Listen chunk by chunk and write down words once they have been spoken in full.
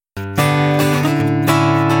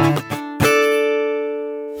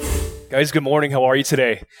Guys, good morning. How are you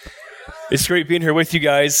today? It's great being here with you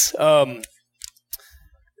guys.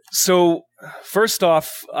 So first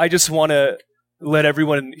off, I just want to let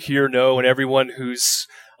everyone here know, and everyone who's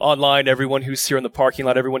online, everyone who's here in the parking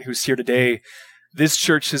lot, everyone who's here today, this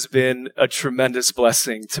church has been a tremendous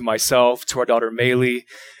blessing to myself, to our daughter Maylee,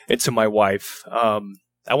 and to my wife. I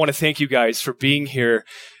want to thank you guys for being here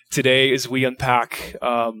today as we unpack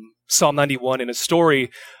Psalm 91 and a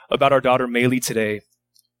story about our daughter Maylee today.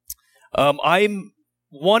 I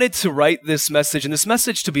wanted to write this message, and this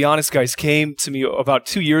message, to be honest, guys, came to me about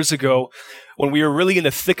 2 years ago when we were really in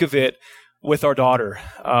the thick of it with our daughter.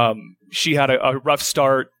 She had a rough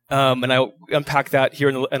start, and I'll unpack that here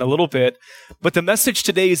in a little bit. But the message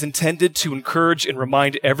today is intended to encourage and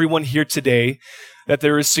remind everyone here today that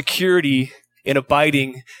there is security in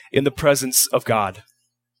abiding in the presence of God.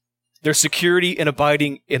 There's security in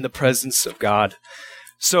abiding in the presence of God.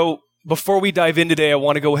 So, before we dive in today, I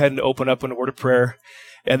want to go ahead and open up in a word of prayer,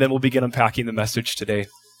 and then we'll begin unpacking the message today.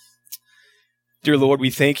 Dear Lord, we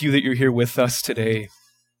thank you that you're here with us today.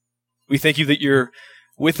 We thank you that you're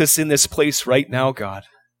with us in this place right now, God.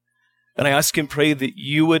 And I ask and pray that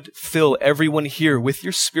you would fill everyone here with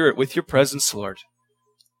your spirit, with your presence, Lord.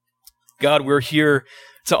 God, we're here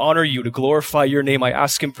to honor you, to glorify your name. I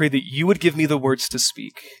ask and pray that you would give me the words to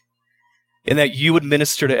speak, and that you would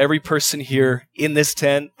minister to every person here in this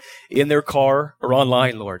tent, in their car, or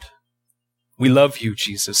online, Lord. We love you,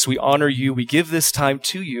 Jesus. We honor you. We give this time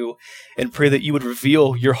to you and pray that you would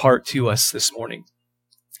reveal your heart to us this morning.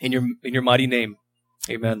 In your mighty name,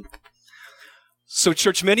 amen. So,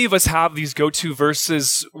 church, many of us have these go-to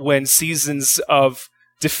verses when seasons of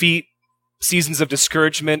defeat, seasons of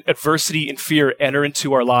discouragement, adversity, and fear enter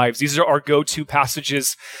into our lives. These are our go-to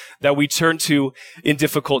passages that we turn to in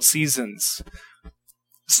difficult seasons.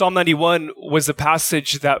 Psalm 91 was a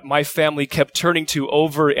passage that my family kept turning to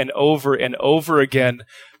over and over and over again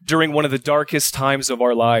during one of the darkest times of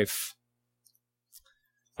our life.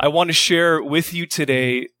 I want to share with you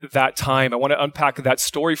today that time. I want to unpack that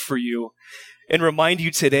story for you and remind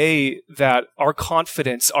you today that our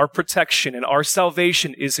confidence, our protection, and our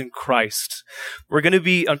salvation is in Christ. We're going to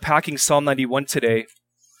be unpacking Psalm 91 today.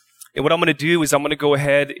 And what I'm going to do is I'm going to go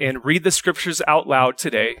ahead and read the scriptures out loud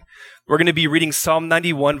today. We're going to be reading Psalm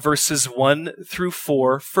 91 verses 1 through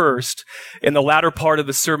 4 first. In the latter part of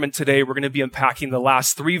the sermon today, we're going to be unpacking the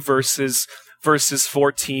last three verses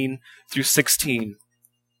 14 through 16.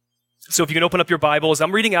 So if you can open up your Bibles,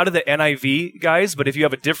 I'm reading out of the NIV, guys, but if you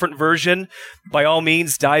have a different version, by all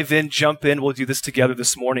means, dive in, jump in. We'll do this together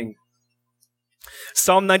this morning.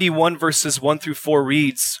 Psalm 91 verses 1 through 4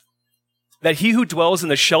 reads, "That he who dwells in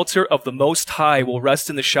the shelter of the Most High will rest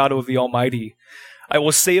in the shadow of the Almighty. I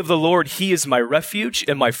will say of the Lord, he is my refuge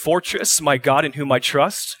and my fortress, my God in whom I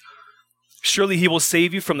trust. Surely he will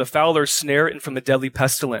save you from the fowler's snare and from the deadly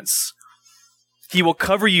pestilence. He will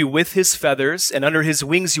cover you with his feathers, and under his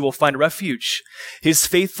wings you will find refuge. His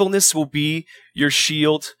faithfulness will be your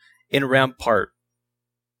shield and rampart."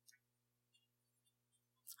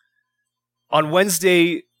 On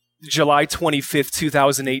Wednesday, July 25th,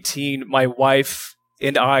 2018, my wife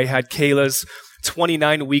and I had Kayla's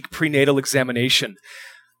 29-week prenatal examination.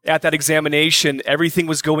 At that examination, everything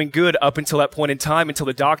was going good up until that point in time, until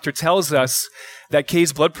the doctor tells us that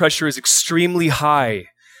Kay's blood pressure is extremely high.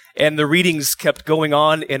 And the readings kept going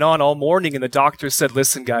on and on all morning. And the doctor said,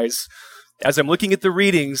 "Listen, guys, as I'm looking at the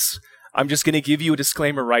readings, I'm just going to give you a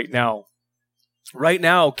disclaimer right now. Right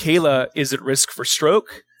now, Kayla is at risk for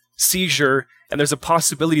stroke, seizure, and there's a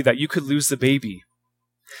possibility that you could lose the baby."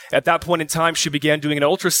 At that point in time, she began doing an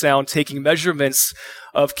ultrasound, taking measurements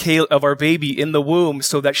of our baby in the womb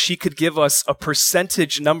so that she could give us a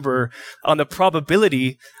percentage number on the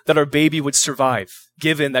probability that our baby would survive,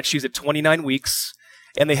 given that she's at 29 weeks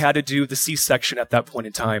and they had to do the C-section at that point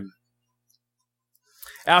in time.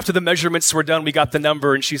 After the measurements were done, we got the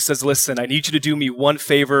number, and she says, "Listen, I need you to do me one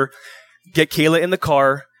favor. Get Kayla in the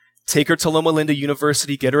car, take her to Loma Linda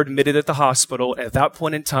University, get her admitted at the hospital, and at that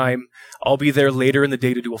point in time, I'll be there later in the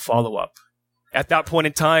day to do a follow-up." At that point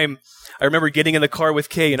in time, I remember getting in the car with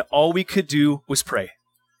Kay, and all we could do was pray.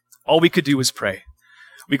 All we could do was pray.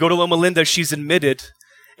 We go to Loma Linda, she's admitted,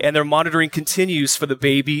 and their monitoring continues for the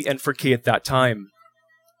baby and for Kay at that time.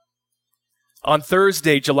 On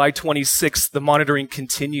Thursday, July 26th, the monitoring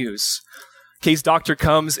continues. Kay's doctor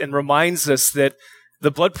comes and reminds us that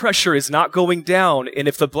the blood pressure is not going down, and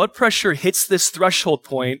if the blood pressure hits this threshold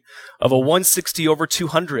point of a 160 over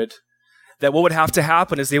 200, that what would have to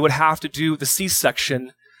happen is they would have to do the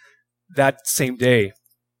C-section that same day.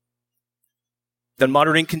 Then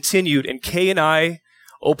monitoring continued, and Kay and I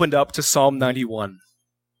opened up to Psalm 91.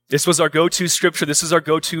 This was our go-to scripture. This is our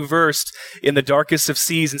go-to verse in the darkest of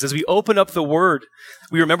seasons. As we open up the word,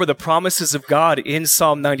 we remember the promises of God in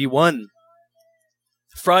Psalm 91.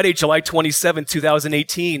 Friday, July 27,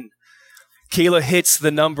 2018, Kayla hits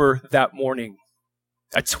the number that morning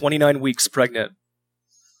at 29 weeks pregnant.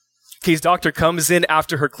 Kay's doctor comes in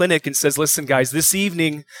after her clinic and says, listen, guys, this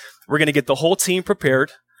evening, we're going to get the whole team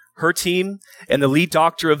prepared. Her team and the lead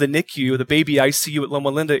doctor of the NICU, the baby ICU at Loma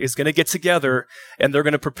Linda, is going to get together and they're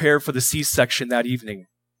going to prepare for the C-section that evening.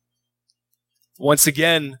 Once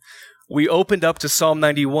again, we opened up to Psalm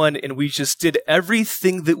 91 and we just did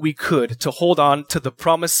everything that we could to hold on to the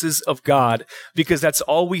promises of God because that's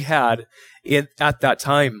all we had at that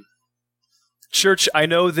time. Church, I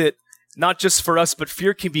know that not just for us, but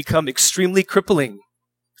fear can become extremely crippling.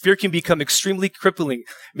 Fear can become extremely crippling.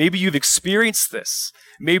 Maybe you've experienced this.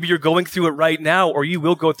 Maybe you're going through it right now, or you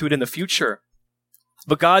will go through it in the future.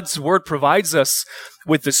 But God's word provides us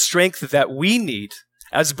with the strength that we need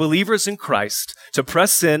as believers in Christ to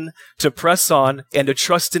press in, to press on, and to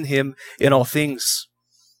trust in Him in all things.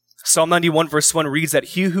 Psalm 91 verse 1 reads that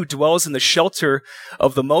he who dwells in the shelter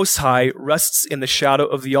of the Most High rests in the shadow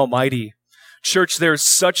of the Almighty. Church, there's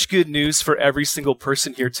such good news for every single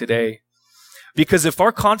person here today. Because if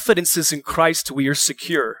our confidence is in Christ, we are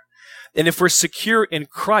secure. And if we're secure in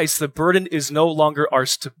Christ, the burden is no longer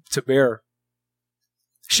ours to bear.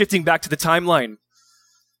 Shifting back to the timeline,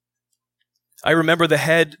 I remember the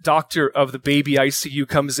head doctor of the baby ICU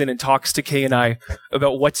comes in and talks to Kay and I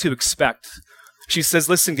about what to expect. She says,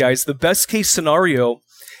 listen, guys, the best case scenario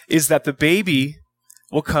is that the baby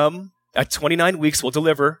will come at 29 weeks, will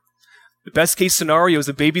deliver. The best case scenario is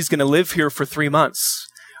the baby's going to live here for 3 months.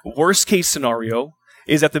 Worst case scenario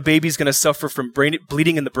is that the baby's going to suffer from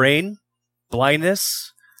bleeding in the brain,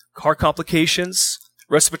 blindness, heart complications,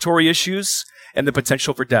 respiratory issues, and the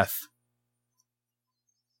potential for death.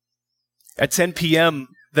 At 10 p.m.,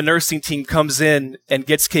 the nursing team comes in and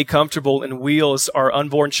gets Kay comfortable and wheels our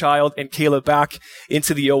unborn child and Kayla back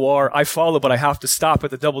into the OR. I follow, but I have to stop at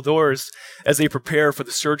the double doors as they prepare for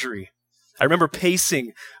the surgery. I remember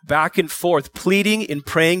pacing back and forth, pleading and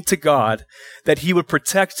praying to God that He would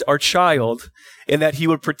protect our child and that He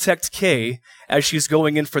would protect Kay as she's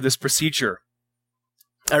going in for this procedure.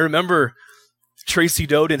 I remember Tracy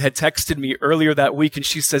Doden had texted me earlier that week and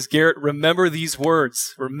she says, Garrett, remember these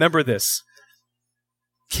words. Remember this.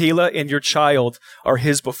 Kayla and your child are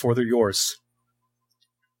His before they're yours.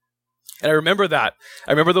 And I remember that.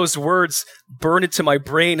 I remember those words burn into my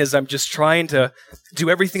brain as I'm just trying to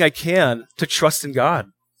do everything I can to trust in God.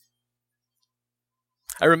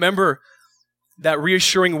 I remember that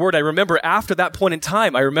reassuring word. I remember after that point in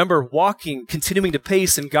time, I remember walking, continuing to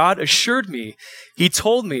pace, and God assured me. He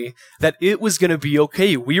told me that it was going to be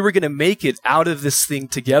okay. We were going to make it out of this thing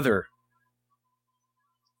together.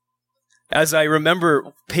 As I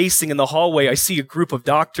remember pacing in the hallway, I see a group of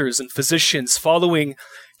doctors and physicians following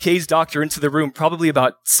Kay's doctor into the room, probably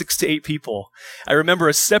about 6 to 8 people. I remember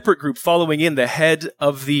a separate group following in, the head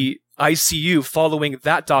of the ICU following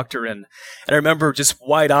that doctor in. And I remember just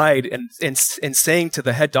wide-eyed and saying to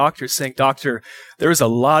the head doctor, Doctor, there's a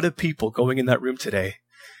lot of people going in that room today.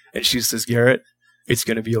 And she says, Garrett, it's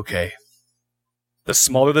going to be okay. The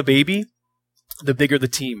smaller the baby, the bigger the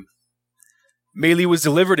team. Maylee was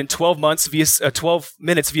delivered in 12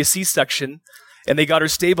 minutes via C-section, and they got her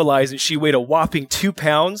stabilized, and she weighed a whopping 2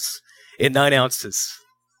 pounds and 9 ounces.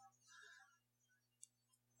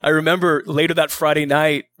 I remember later that Friday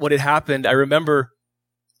night, what had happened. I remember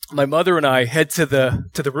my mother and I head to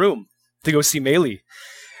the room to go see Maylee.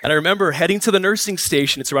 And I remember heading to the nursing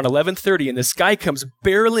station. It's around 11:30, and this guy comes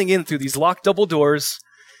barreling in through these locked double doors.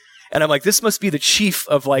 And I'm like, this must be the chief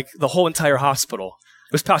of like the whole entire hospital.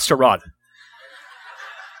 It was Pastor Rod.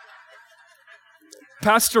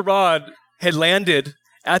 Pastor Rod had landed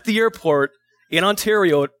at the airport in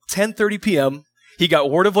Ontario at 10:30 p.m. He got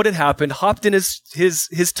word of what had happened, hopped in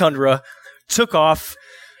his Tundra, took off,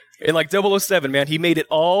 and like 007, man, he made it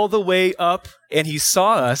all the way up, and he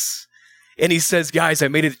saw us, and he says, guys, I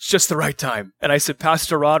made it at just the right time. And I said,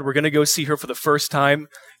 Pastor Rod, we're going to go see her for the first time.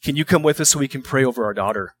 Can you come with us so we can pray over our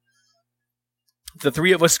daughter? The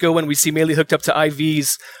 3 of us go in, we see Maylee hooked up to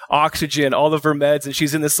IVs, oxygen, all of her meds, and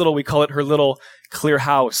she's in this little, we call it her little clear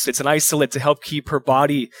house. It's an isolate to help keep her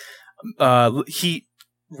body heat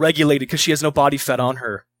regulated because she has no body fat on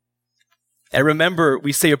her. I remember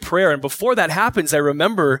we say a prayer, and before that happens, I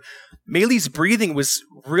remember Maylee's breathing was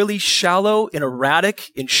really shallow and erratic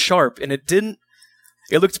and sharp, and it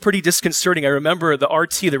looked pretty disconcerting. I remember the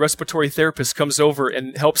RT, the respiratory therapist, comes over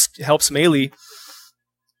and helps Maylee.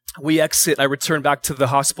 We exit, and I return back to the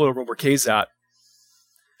hospital room where Kay's at.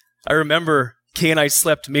 I remember Kay and I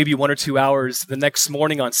slept maybe 1 or 2 hours. The next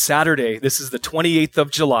morning on Saturday, this is the 28th of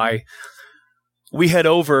July, we head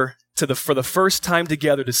over for the first time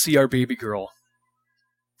together to see our baby girl.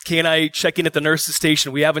 Kay and I check in at the nurse's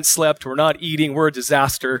station. We haven't slept. We're not eating. We're a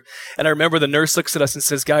disaster. And I remember the nurse looks at us and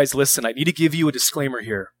says, guys, listen, I need to give you a disclaimer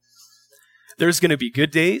here. There's going to be good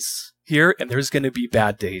days here, and there's going to be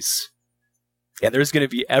bad days. And there's going to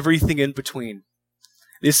be everything in between.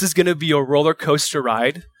 This is going to be a roller coaster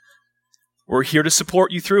ride. We're here to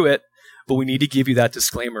support you through it, but we need to give you that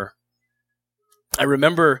disclaimer. I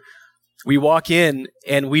remember we walk in,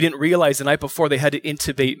 and we didn't realize the night before they had to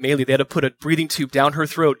intubate Maylee. They had to put a breathing tube down her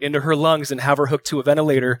throat into her lungs and have her hooked to a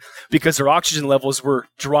ventilator because her oxygen levels were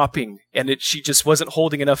dropping, and she just wasn't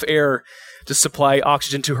holding enough air to supply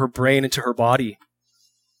oxygen to her brain and to her body.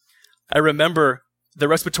 I remember the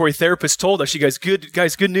respiratory therapist told us, she goes,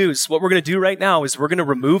 good news. What we're going to do right now is we're going to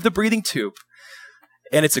remove the breathing tube.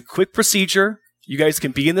 And it's a quick procedure. You guys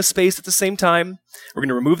can be in the space at the same time. We're going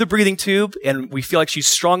to remove the breathing tube, and we feel like she's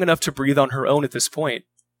strong enough to breathe on her own at this point.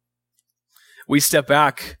 We step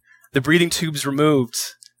back. The breathing tube's removed.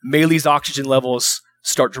 Maylee's oxygen levels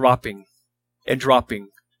start dropping and dropping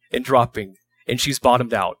and dropping, and she's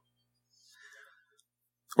bottomed out.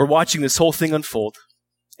 We're watching this whole thing unfold.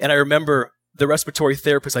 And I remember the respiratory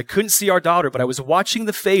therapist, I couldn't see our daughter, but I was watching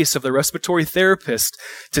the face of the respiratory therapist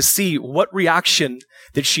to see what reaction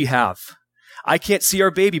did she have. I can't see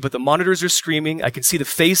our baby, but the monitors are screaming. I can see the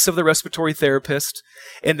face of the respiratory therapist,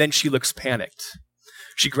 and then she looks panicked.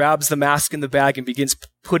 She grabs the mask in the bag and begins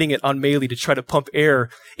putting it on Maylee to try to pump air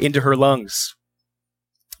into her lungs.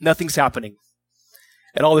 Nothing's happening.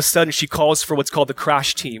 And all of a sudden, she calls for what's called the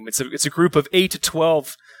crash team. It's a group of 8 to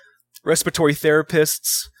 12 respiratory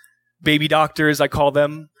therapists, baby doctors, I call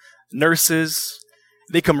them, nurses.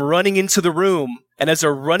 They come running into the room, and as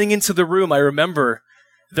they're running into the room, I remember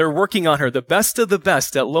they're working on her, the best of the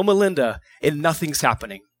best at Loma Linda, and nothing's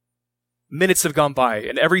happening. Minutes have gone by,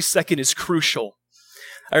 and every second is crucial.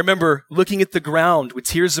 I remember looking at the ground with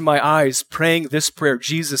tears in my eyes, praying this prayer,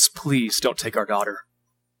 Jesus, please don't take our daughter.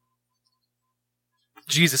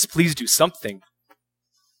 Jesus, please do something.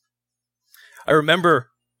 I remember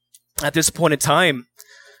at this point in time,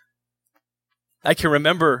 I can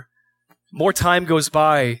remember more time goes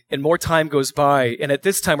by and more time goes by. And at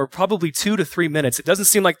this time, we're probably 2 to 3 minutes. It doesn't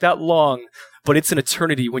seem like that long, but it's an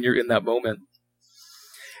eternity when you're in that moment.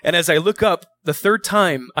 And as I look up the third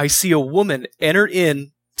time, I see a woman enter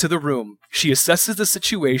in to the room. She assesses the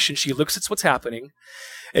situation. She looks at what's happening,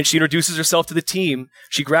 and she introduces herself to the team.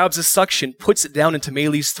 She grabs a suction, puts it down into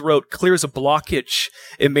Maylee's throat, clears a blockage,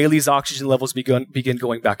 and Maylee's oxygen levels begin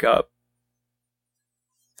going back up.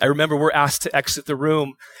 I remember we're asked to exit the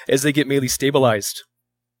room as they get Maylee stabilized.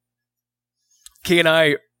 Kay and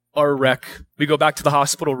I are a wreck. We go back to the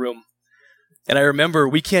hospital room. And I remember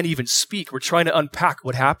we can't even speak. We're trying to unpack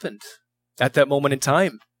what happened at that moment in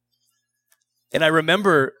time. And I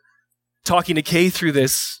remember talking to Kay through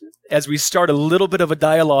this as we start a little bit of a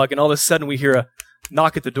dialogue, and all of a sudden we hear a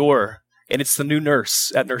knock at the door, and it's the new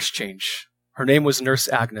nurse at Nurse Change. Her name was Nurse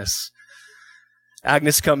Agnes.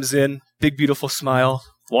 Agnes comes in, big, beautiful smile,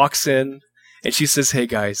 walks in, and she says, hey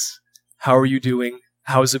guys, how are you doing?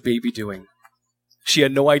 How's the baby doing? She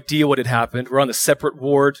had no idea what had happened. We're on a separate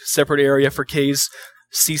ward, separate area for Kay's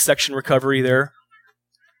C-section recovery there.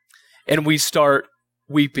 And we start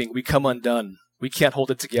weeping. We come undone. We can't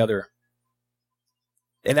hold it together.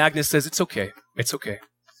 And Agnes says, it's okay. It's okay.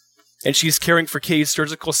 And she's caring for Kay's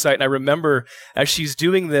surgical site. And I remember as she's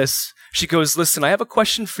doing this, she goes, listen, I have a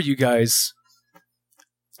question for you guys.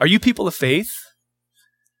 Are you people of faith?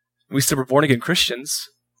 And we said, we're born again Christians.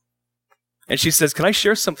 And she says, can I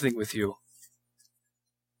share something with you?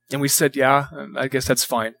 And we said, yeah, I guess that's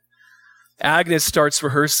fine. Agnes starts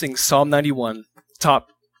rehearsing Psalm 91, top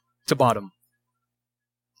to bottom.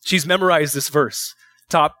 She's memorized this verse,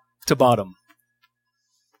 top to bottom.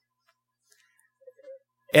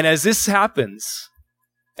 And as this happens,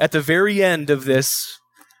 at the very end of this,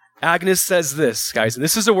 Agnes says this, guys, and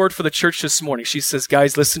this is a word for the church this morning. She says,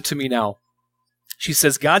 guys, listen to me now. She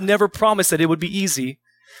says, God never promised that it would be easy,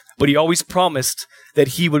 but he always promised that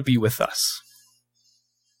he would be with us.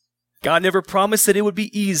 God never promised that it would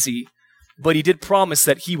be easy, but he did promise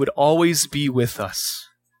that he would always be with us.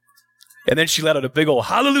 And then she let out a big old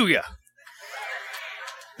hallelujah.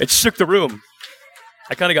 It shook the room.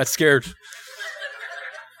 I kind of got scared.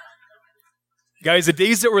 Guys, the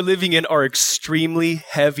days that we're living in are extremely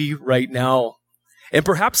heavy right now. And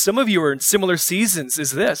perhaps some of you are in similar seasons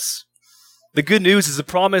as this. The good news is the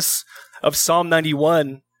promise of Psalm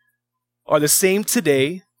 91 are the same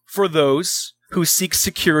today for those who seek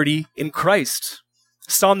security in Christ.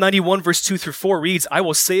 Psalm 91 verse 2 through 4 reads, I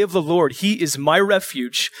will say of the Lord, he is my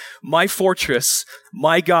refuge, my fortress,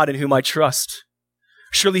 my God in whom I trust.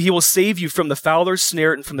 Surely he will save you from the fowler's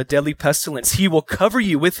snare and from the deadly pestilence. He will cover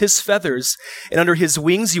you with his feathers, and under his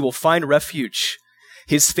wings you will find refuge.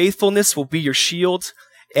 His faithfulness will be your shield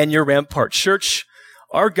and your rampart. Church,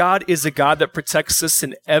 our God is a God that protects us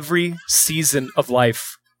in every season of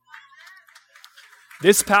life.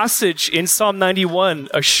 This passage in Psalm 91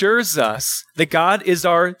 assures us that God is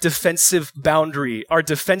our defensive boundary,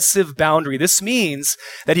 This means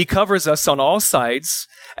that he covers us on all sides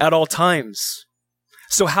at all times.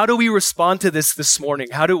 So how do we respond to this morning?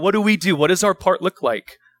 What do we do? What does our part look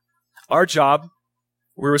like? Our job,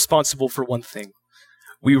 we're responsible for one thing.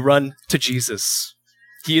 We run to Jesus.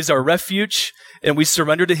 He is our refuge, and we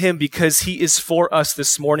surrender to him because he is for us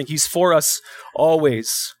this morning. He's for us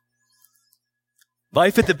always.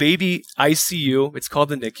 Life at the baby ICU, it's called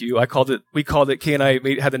the NICU. Kay and I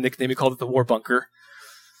had the nickname, we called it the war bunker.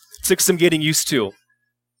 It took some getting used to.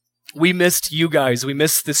 We missed you guys. We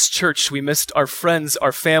missed this church. We missed our friends,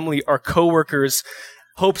 our family, our coworkers,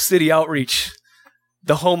 Hope City Outreach,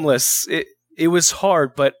 the homeless. It was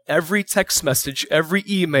hard, but every text message, every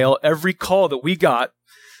email, every call that we got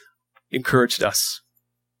encouraged us.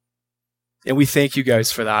 And we thank you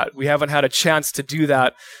guys for that. We haven't had a chance to do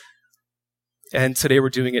that. And today we're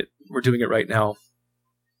doing it. We're doing it right now.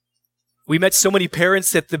 We met so many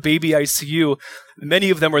parents at the baby ICU. Many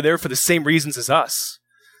of them were there for the same reasons as us.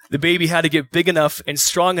 The baby had to get big enough and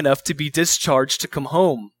strong enough to be discharged to come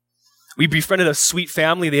home. We befriended a sweet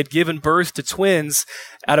family. They had given birth to twins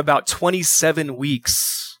at about 27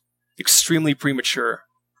 weeks. Extremely premature.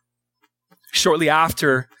 Shortly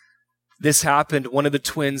after this happened, one of the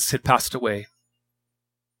twins had passed away.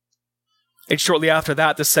 And shortly after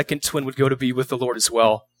that, the second twin would go to be with the Lord as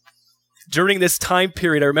well. During this time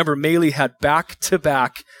period, I remember Maylee had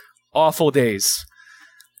back-to-back awful days.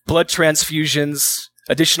 Blood transfusions,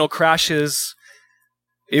 additional crashes.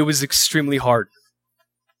 It was extremely hard.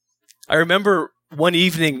 I remember one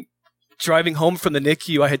evening driving home from the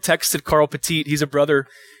NICU, I had texted Carl Petit, he's a brother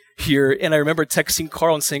here, and I remember texting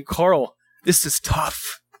Carl and saying, Carl, this is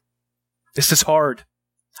tough. This is hard.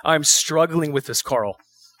 I'm struggling with this, Carl.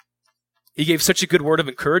 He gave such a good word of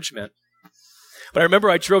encouragement. But I remember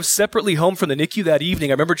I drove separately home from the NICU that evening.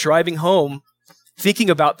 I remember driving home thinking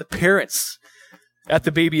about the parents at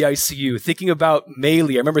the baby ICU, thinking about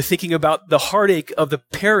Maylee. I remember thinking about the heartache of the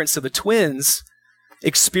parents of the twins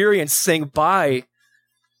having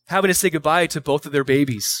to say goodbye to both of their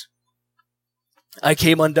babies. I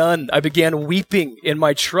came undone. I began weeping in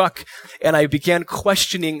my truck, and I began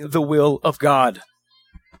questioning the will of God.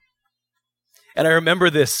 And I remember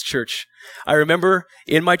this, church. I remember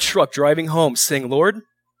in my truck driving home saying, Lord,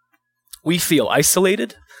 we feel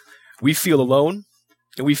isolated, we feel alone,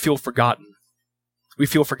 and we feel forgotten. We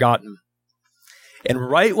feel forgotten. And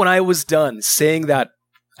right when I was done saying that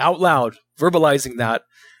out loud, verbalizing that,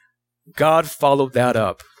 God followed that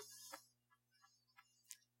up.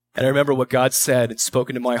 And I remember what God said and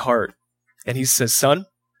spoken to my heart. And he says, son,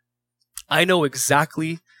 I know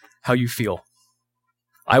exactly how you feel.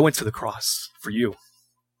 I went to the cross for you.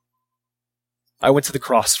 I went to the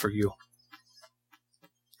cross for you.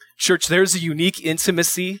 Church, there's a unique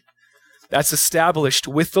intimacy that's established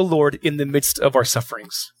with the Lord in the midst of our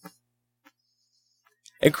sufferings.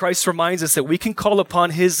 And Christ reminds us that we can call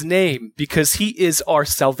upon his name because he is our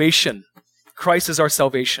salvation. Christ is our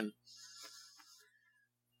salvation.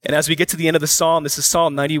 And as we get to the end of the psalm, this is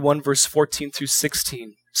Psalm 91, verse 14 through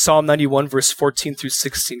 16. Psalm 91, verse 14 through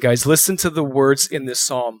 16. Guys, listen to the words in this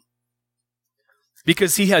psalm.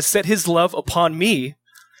 Because he has set his love upon me,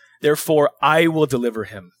 therefore I will deliver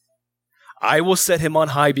him. I will set him on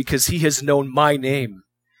high because he has known my name.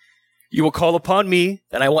 You will call upon me,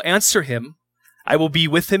 and I will answer him. I will be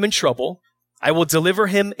with him in trouble. I will deliver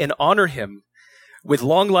him and honor him. With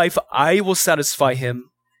long life I will satisfy him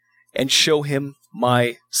and show him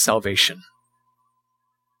my salvation.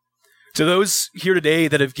 To those here today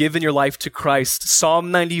that have given your life to Christ,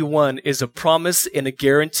 Psalm 91 is a promise and a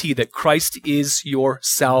guarantee that Christ is your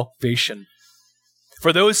salvation.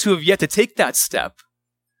 For those who have yet to take that step,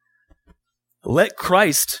 let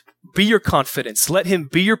Christ be your confidence. Let him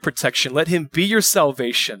be your protection. Let him be your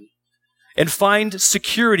salvation. And find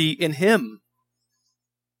security in him.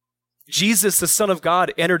 Jesus, the Son of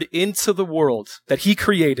God, entered into the world that he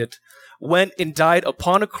created, went and died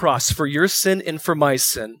upon a cross for your sin and for my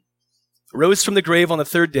sin, rose from the grave on the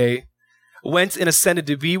third day, went and ascended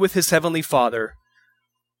to be with his heavenly Father,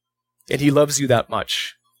 and he loves you that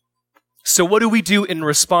much. So what do we do in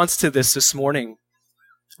response to this morning?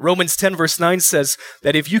 Romans 10 verse 9 says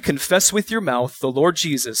that if you confess with your mouth the Lord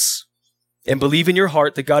Jesus and believe in your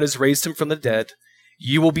heart that God has raised him from the dead,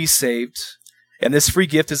 you will be saved. And this free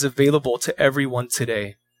gift is available to everyone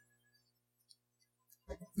today.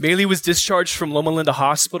 Maylee was discharged from Loma Linda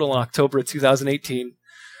Hospital in October of 2018.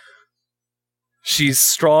 She's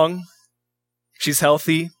strong, she's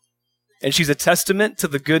healthy, and she's a testament to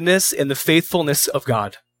the goodness and the faithfulness of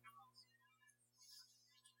God.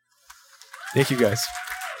 Thank you, guys.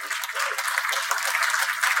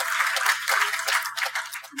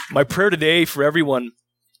 My prayer today for everyone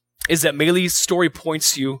is that Maylee's story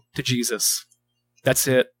points you to Jesus. That's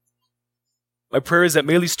it. My prayer is that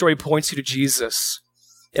Maylee's story points you to Jesus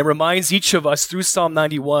and reminds each of us through Psalm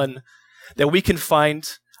 91 that we can find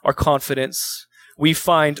our confidence, we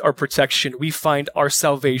find our protection, we find our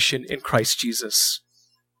salvation in Christ Jesus.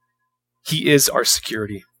 He is our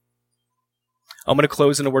security. I'm going to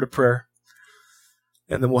close in a word of prayer,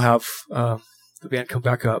 and then we'll have the band come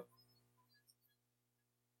back up.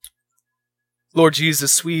 Lord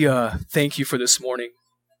Jesus, we thank you for this morning.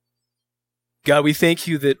 God, we thank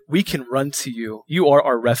you that we can run to you. You are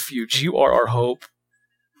our refuge. You are our hope.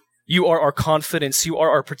 You are our confidence. You are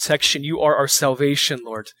our protection. You are our salvation,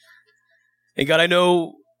 Lord. And God, I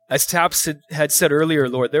know, as Taps had said earlier,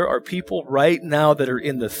 Lord, there are people right now that are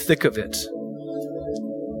in the thick of it.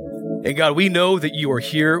 And God, we know that you are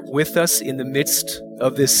here with us in the midst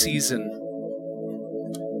of this season.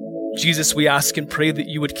 Jesus, we ask and pray that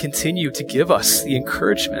you would continue to give us the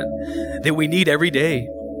encouragement that we need every day.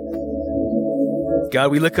 God,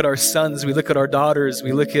 we look at our sons, we look at our daughters,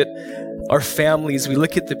 we look at our families, we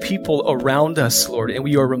look at the people around us, Lord, and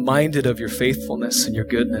we are reminded of your faithfulness and your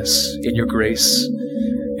goodness and your grace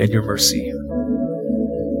and your mercy.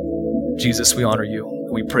 Jesus, we honor you.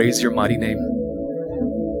 We praise your mighty name.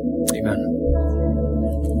 Amen.